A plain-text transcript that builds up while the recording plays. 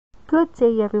Good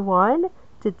day everyone!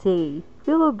 Today,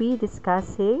 we will be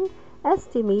discussing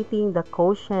estimating the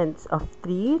quotients of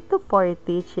 3 to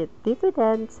 4-digit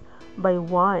dividends by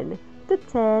 1 to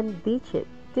 10-digit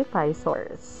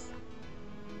divisors.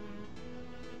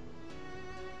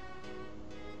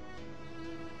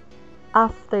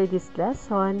 After this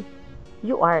lesson,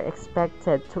 you are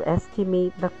expected to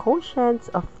estimate the quotients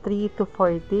of 3 to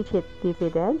 4-digit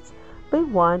dividends by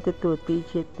 1 to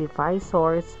 2-digit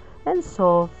divisors and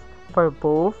solve for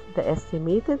both the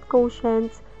estimated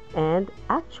quotients and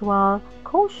actual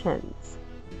quotients.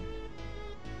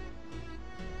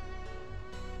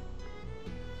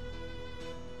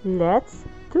 Let's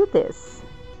do this.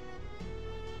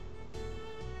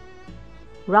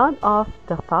 Round off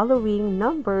the following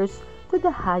numbers to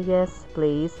the highest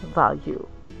place value.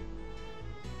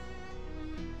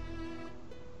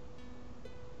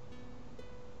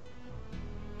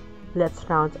 Let's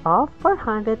round off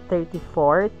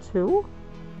 434 to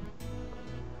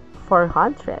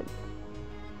 400,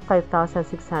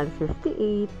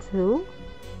 5,658 to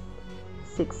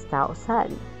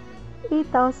 6,000,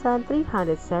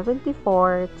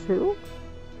 8,374 to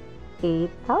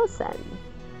 8,000,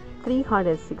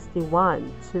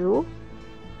 361 to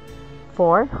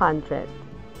 400,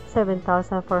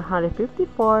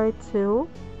 7,454 to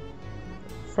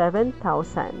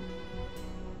 7,000.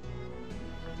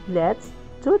 Let's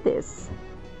do this.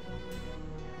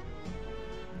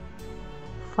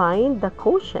 Find the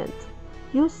quotient.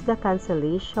 Use the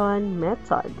cancellation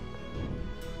method.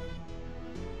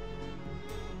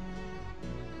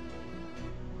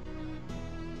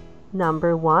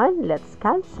 Number 1, let's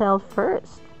cancel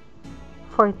first.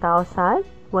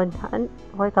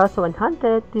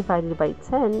 4,100 divided by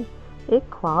 10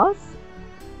 equals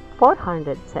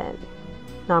 410.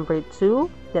 Number 2,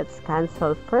 let's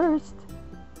cancel first.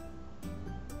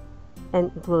 And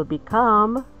it will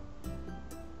become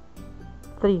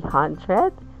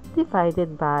 300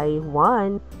 divided by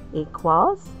 1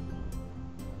 equals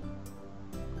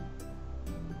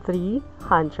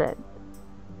 300.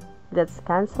 Let's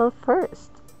cancel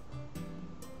first.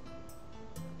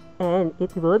 And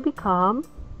it will become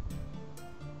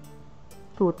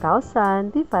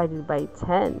 2,000 divided by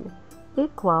 10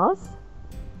 equals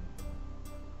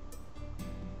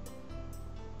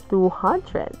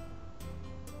 200.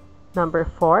 Number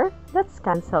 4, let's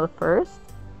cancel first.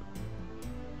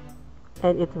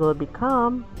 And it will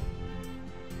become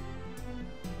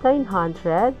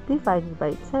 900 divided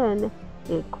by 10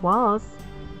 equals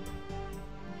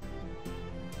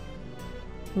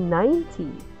 90.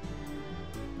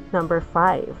 Number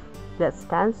 5, let's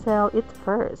cancel it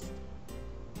first.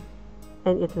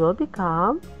 And it will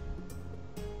become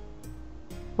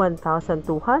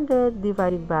 1,200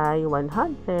 divided by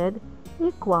 100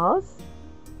 equals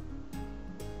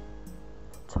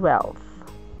 12.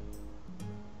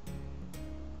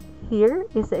 Here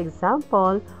is an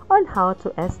example on how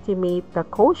to estimate the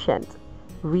quotient.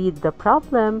 Read the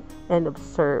problem and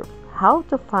observe how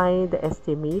to find the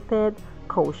estimated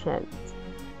quotient.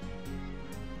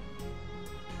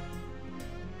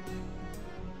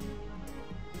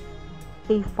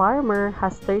 A farmer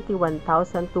has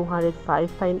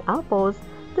 31,205 pineapples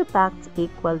to packed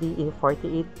equally in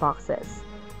 48 boxes.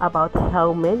 About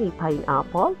how many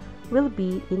pineapples will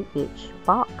be in each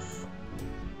box?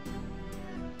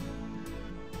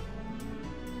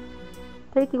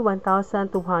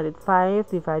 31,205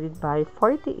 divided by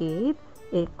 48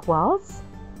 equals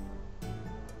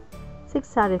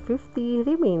 650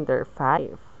 remainder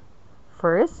 5.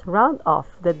 First, round off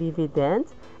the dividend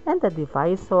and the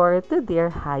divisor to their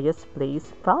highest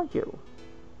place value.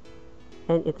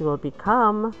 And it will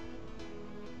become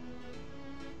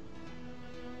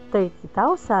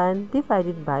 30,000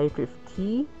 divided by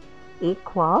 50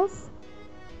 equals.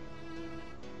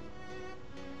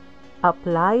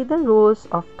 Apply the rules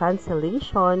of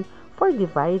cancellation for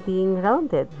dividing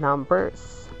rounded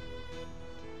numbers.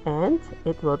 And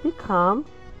it will become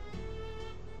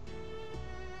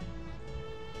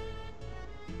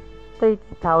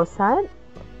 30,000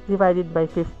 divided by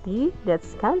 50.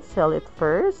 Let's cancel it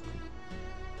first.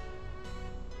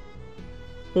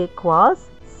 Equals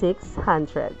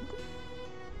 600.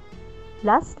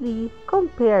 Lastly,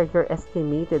 compare your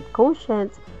estimated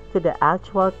quotient to the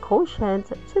actual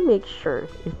quotient to make sure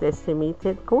if the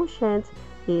estimated quotient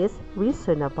is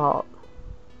reasonable.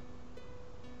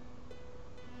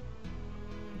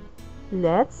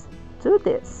 Let's do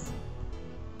this.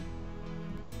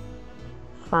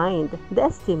 Find the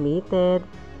estimated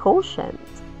quotient.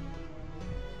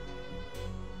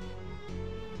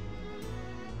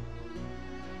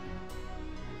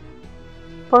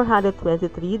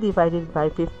 423 divided by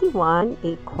 51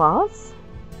 equals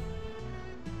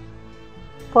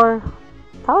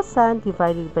 4,000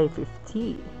 divided by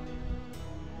 50.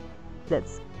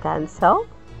 Let's cancel.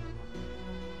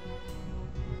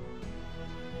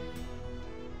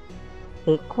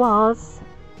 Equals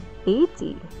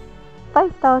 80.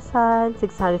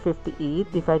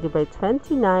 5,658 divided by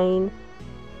 29.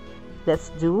 Let's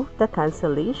do the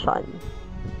cancellation.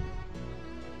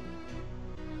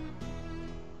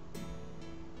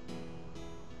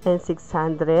 And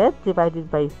 600 divided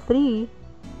by 3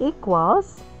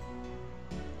 equals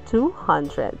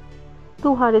 200.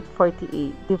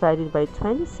 248 divided by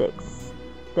 26.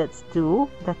 Let's do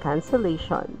the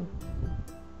cancellation.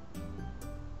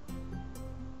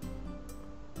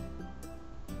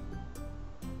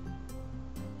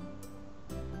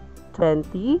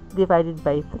 20 divided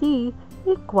by 3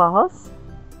 equals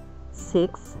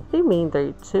 6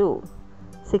 remainder 2.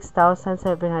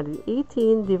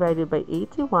 6,718 divided by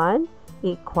 81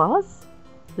 equals,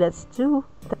 let's do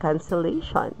the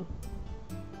cancellation.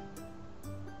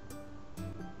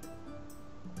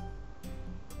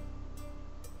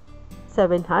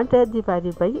 $700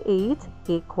 divided by 8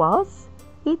 equals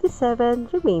 87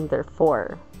 remainder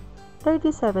 4.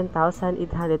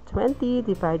 37,820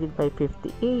 divided by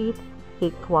 58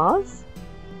 equals,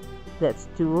 let's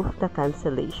do the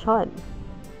cancellation.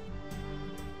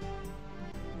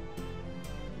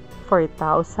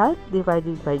 4,000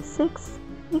 divided by 6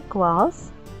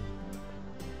 equals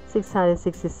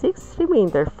 666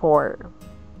 remainder 4.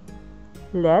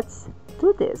 Let's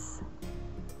do this.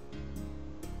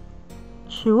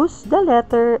 Choose the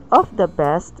letter of the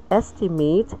best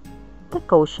estimate the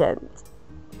quotient.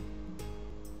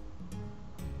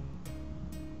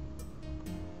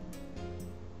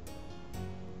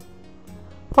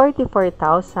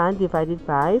 $44,000 divided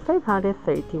by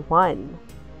 531.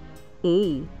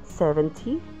 A.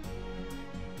 70.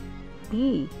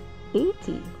 B.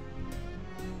 80.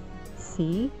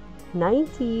 C.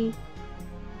 90.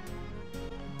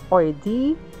 Or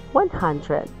D.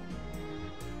 100.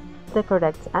 The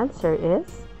correct answer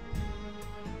is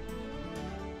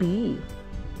B.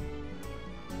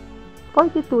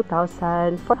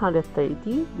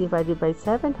 42,430 divided by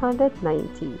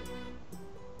 790.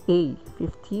 A.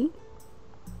 50.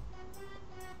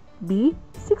 B.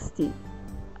 60.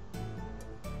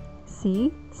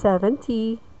 C.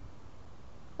 70.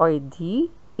 Or D.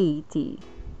 80.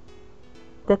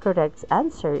 The correct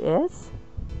answer is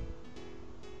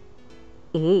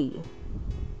A.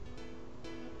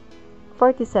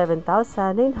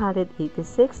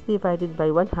 47,986 divided by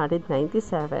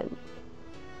 197.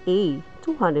 A.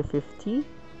 250.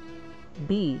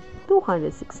 B.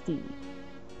 260.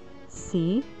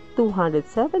 C.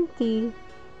 270.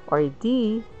 Or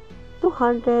D.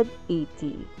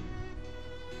 280.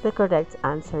 The correct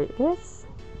answer is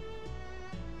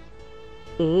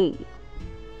A.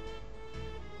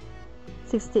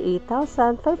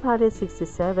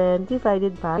 68,567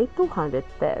 divided by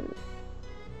 210.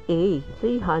 A.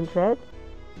 300.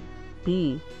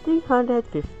 B.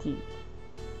 350.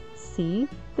 C.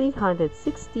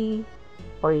 360.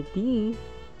 Or D.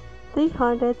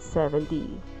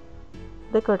 370.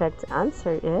 The correct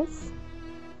answer is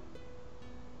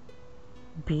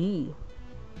B.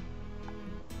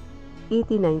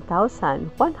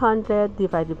 89,100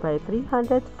 divided by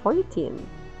 314.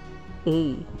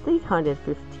 A.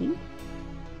 350.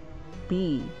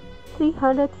 B.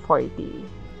 340.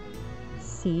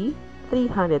 C.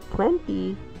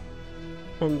 320.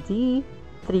 And D.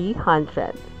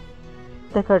 300.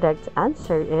 The correct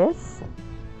answer is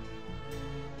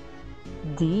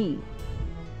D.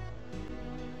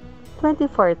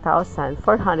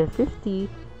 24,450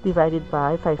 divided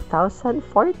by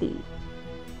 5,040.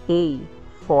 A.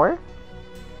 4.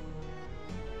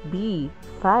 B.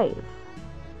 5.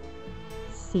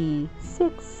 C.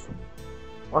 6.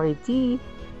 Or D.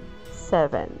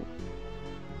 7.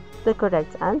 The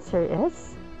correct answer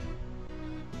is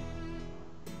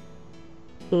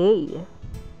A.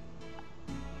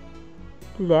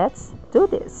 Let's do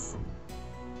this.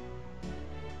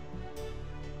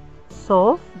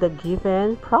 Solve the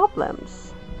given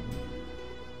problems.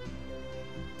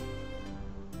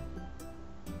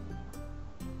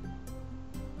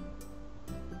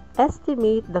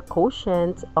 Estimate the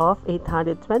quotient of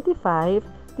 825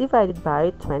 divided by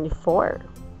 24.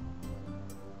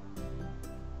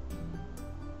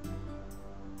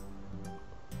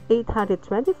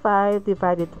 $825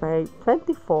 divided by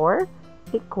 24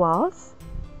 equals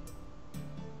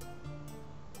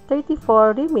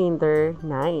 34 remainder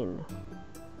 9.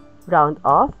 Round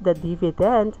off the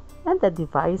dividend and the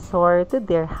divisor to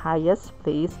their highest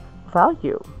place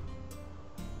value.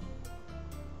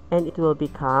 And it will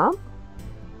become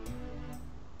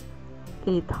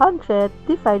 800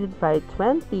 divided by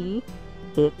 20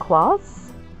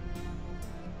 equals.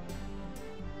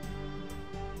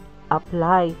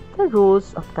 Apply the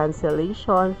rules of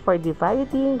cancellation for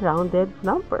dividing rounded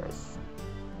numbers.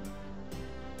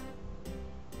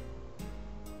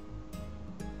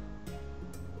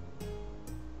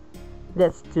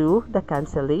 Let's do the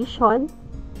cancellation.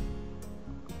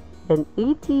 And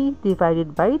 80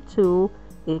 divided by 2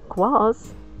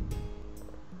 equals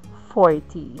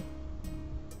 40.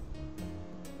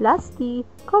 Lastly,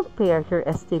 compare your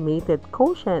estimated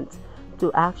quotient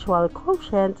to actual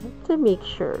quotient to make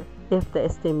sure if the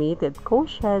estimated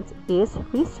quotient is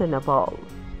reasonable.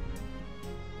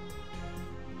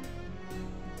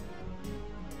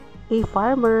 A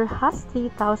farmer has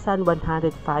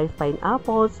 3,105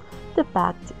 pineapples to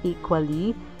packed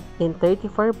equally in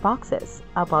 34 boxes.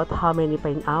 About how many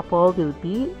pineapple will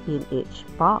be in each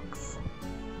box?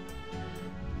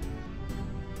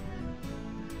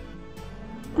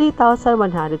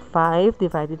 3,105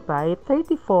 divided by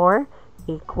 34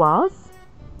 equals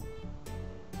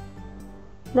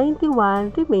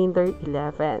 91, remainder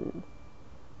 11.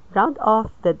 Round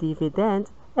off the dividend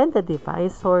and the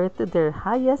divisor to their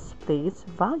highest place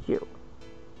value.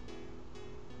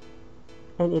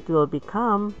 And it will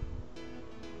become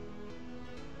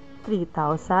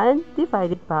 3,000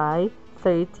 divided by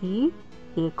 30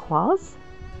 equals.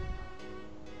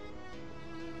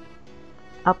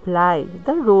 Apply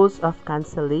the rules of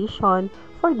cancellation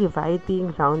for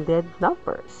dividing rounded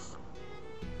numbers.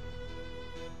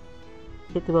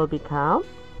 It will become.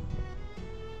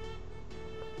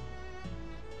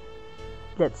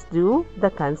 Let's do the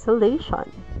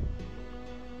cancellation.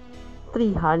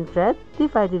 300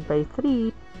 divided by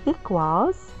 3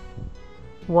 equals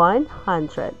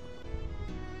 100.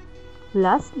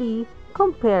 Lastly,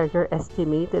 compare your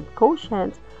estimated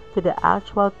quotient to the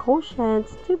actual quotient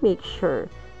to make sure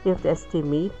if the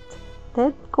estimated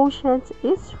quotient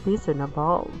is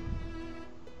reasonable.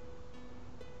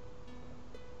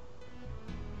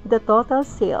 The total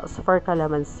sales for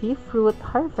calamansi fruit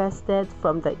harvested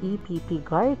from the EPP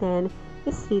garden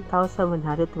is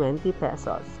 3,120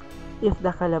 pesos. If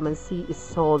the calamansi is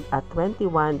sold at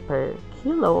 21 per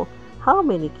kilo, how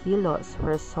many kilos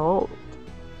were sold?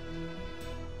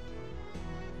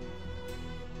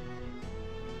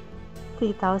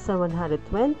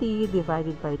 $3,120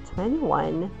 divided by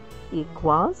 21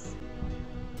 equals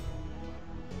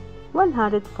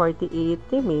 148,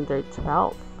 remainder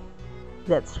 12.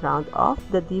 Let's round off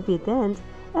the dividend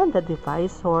and the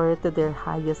divisor to their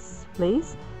highest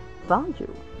place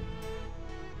value.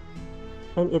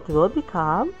 And it will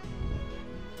become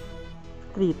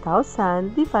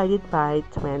 3,000 divided by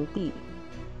 20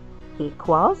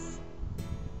 equals.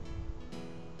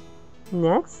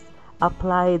 Next,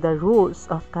 apply the rules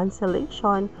of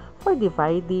cancellation for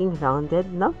dividing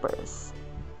rounded numbers.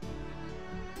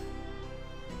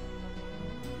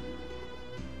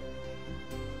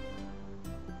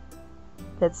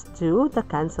 Let's do the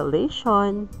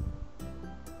cancellation.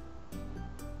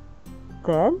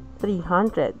 Then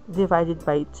 300 divided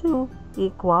by 2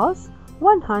 equals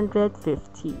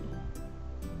 150.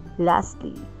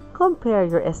 Lastly, compare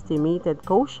your estimated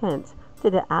quotient to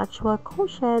the actual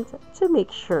quotient to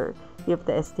make sure if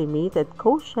the estimated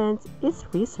quotient is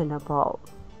reasonable.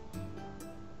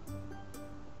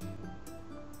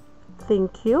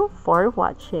 Thank you for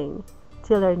watching.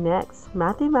 Till our next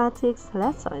mathematics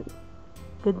lesson.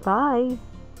 Goodbye.